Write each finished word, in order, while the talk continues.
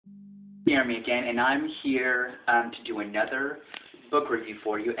Jeremy again, and I'm here to do another book review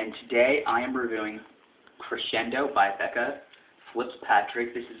for you. And today I am reviewing Crescendo by Becca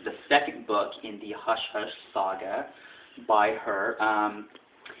Fitzpatrick. This is the second book in the Hush Hush saga by her.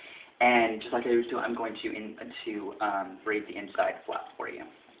 And just like I always do, I'm going to read the inside flap for you.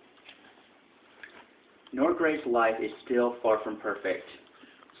 Nora Grey's life is still far from perfect.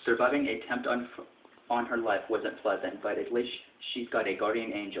 Surviving an attempt on her life wasn't pleasant, but at least she's got a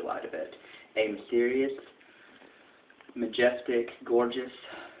guardian angel out of it. A mysterious, majestic, gorgeous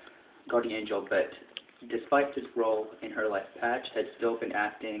guardian angel, but despite his role in her life, Patch has still been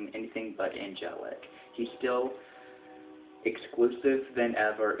acting anything but angelic. He's still exclusive than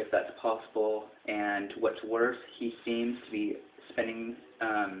ever, if that's possible, and what's worse, he seems to be spending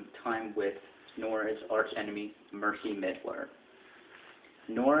time with Nora's archenemy, Marcie Millar.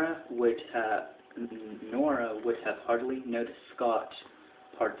 Nora would have hardly noticed Scott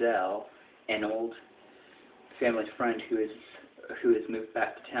Parnell, an old family friend who has moved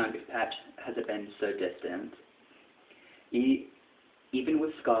back to town if Patch hasn't been so distant. Even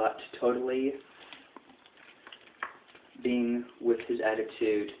with Scott totally being with his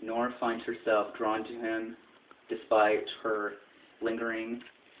attitude, Nora finds herself drawn to him despite her lingering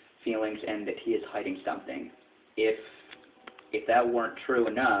feelings and that he is hiding something. If that weren't true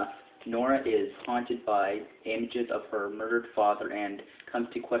enough, Nora is haunted by images of her murdered father and comes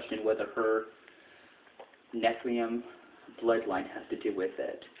to question whether her Nephilim bloodline has to do with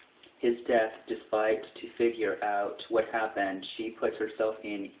it. His death, despite to figure out what happened, she puts herself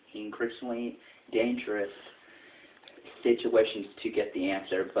in increasingly dangerous situations to get the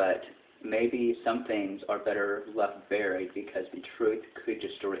answer, but maybe some things are better left buried because the truth could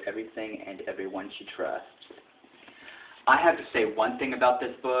destroy everything and everyone she trusts. I have to say one thing about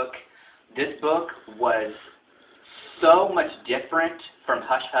this book. This book was so much different from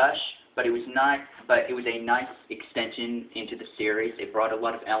Hush Hush, but it was a nice extension into the series. It brought a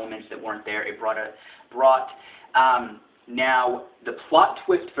lot of elements that weren't there. It now the plot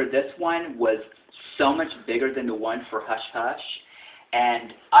twist for this one was so much bigger than the one for Hush Hush,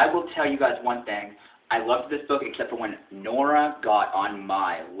 and I will tell you guys one thing. I loved this book except for when Nora got on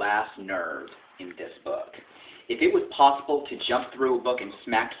my last nerve in this book. If it was possible to jump through a book and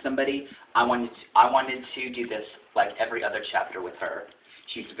smack somebody, I wanted to do this like every other chapter with her.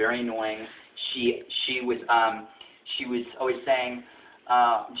 She's very annoying. She was always saying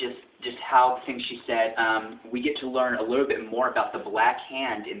just how the things she said. We get to learn a little bit more about the Black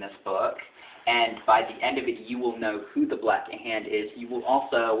Hand in this book, and by the end of it, you will know who the Black Hand is. You will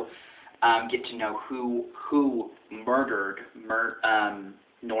also get to know who murdered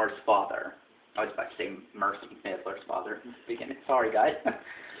Nora's father. I was about to say Marcie Millar's father in the beginning. Sorry, guys.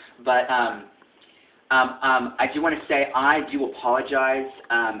 But I do want to say I do apologize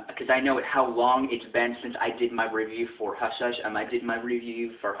because I know how long it's been since I did my review for Hush Hush. I did my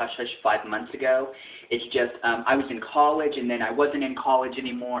review for Hush Hush 5 months ago. It's just I was in college and then I wasn't in college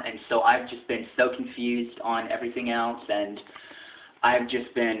anymore, and so I've just been so confused on everything else, and I've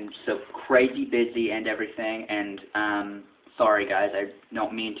just been so crazy busy and everything, and sorry guys, I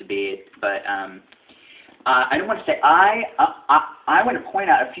don't mean to be, but I don't want to say, I want to point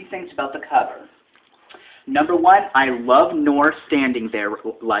out a few things about the cover. Number one, I love Nora standing there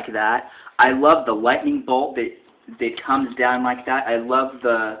like that. I love the lightning bolt that comes down like that. I love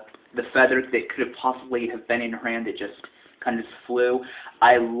the feather that could have possibly have been in her hand that just kind of flew.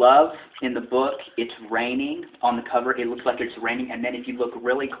 I love in the book, it's raining on the cover. It looks like it's raining, and then if you look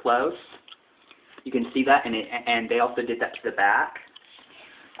really close, you can see that, and they also did that to the back.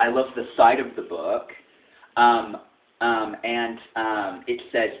 I love the side of the book, and it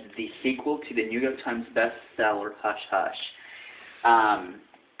says the sequel to the New York Times bestseller Hush Hush.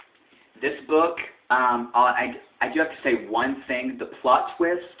 This book, I do have to say one thing. The plot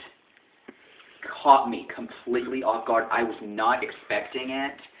twist caught me completely off guard. I was not expecting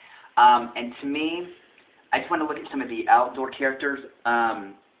it, and to me, I just want to look at some of the outdoor characters.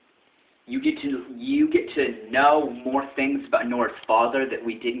 You get to know more things about Nora's father that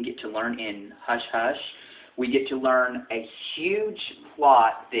we didn't get to learn in Hush Hush. We get to learn a huge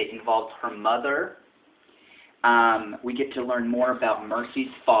plot that involves her mother. We get to learn more about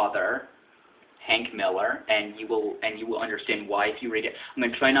Marcie's father, Hank Millar, and you will understand why if you read it. I'm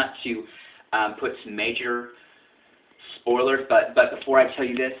going to try not to put some major spoilers, but before I tell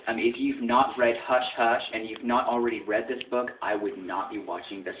you this, if you've not read Hush Hush and you've not already read this book, I would not be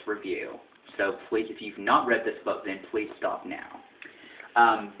watching this review. So please, if you've not read this book, then please stop now.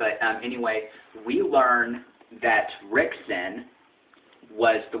 Anyway, we learn that Rickson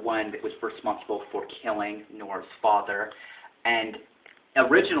was the one that was responsible for killing Nora's father, and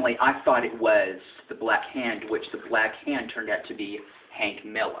originally I thought it was the Black Hand, which the Black Hand turned out to be Hank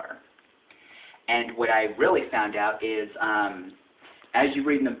Miller. And what I really found out is, as you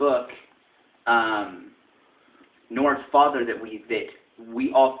read in the book, Nora's father that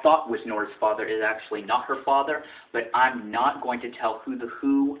we all thought was Nora's father is actually not her father, but I'm not going to tell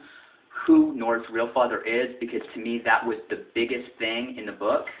who Nora's real father is, because to me that was the biggest thing in the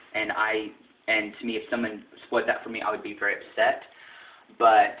book, and to me if someone spoiled that for me I would be very upset.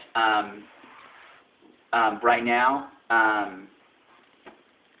 But right now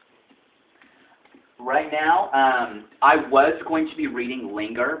I was going to be reading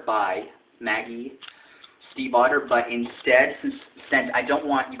Linger by Maggie Stiefvater, but instead, since I don't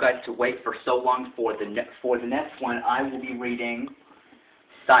want you guys to wait for so long for the next one, I will be reading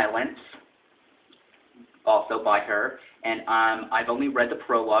Silence, also by her, and I've only read the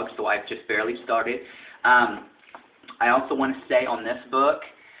prologue, so I've just barely started. I also want to say on this book,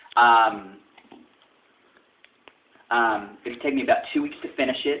 it's taken me about 2 weeks to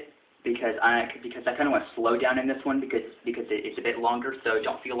finish it, because I kind of want to slow down in this one because it's a bit longer, so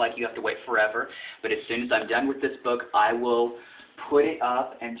don't feel like you have to wait forever. But as soon as I'm done with this book, I will put it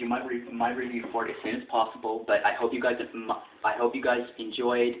up and do my review for it as soon as possible. But I hope you guys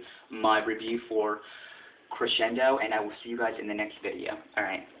enjoyed my review for Crescendo, and I will see you guys in the next video. All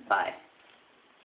right, bye.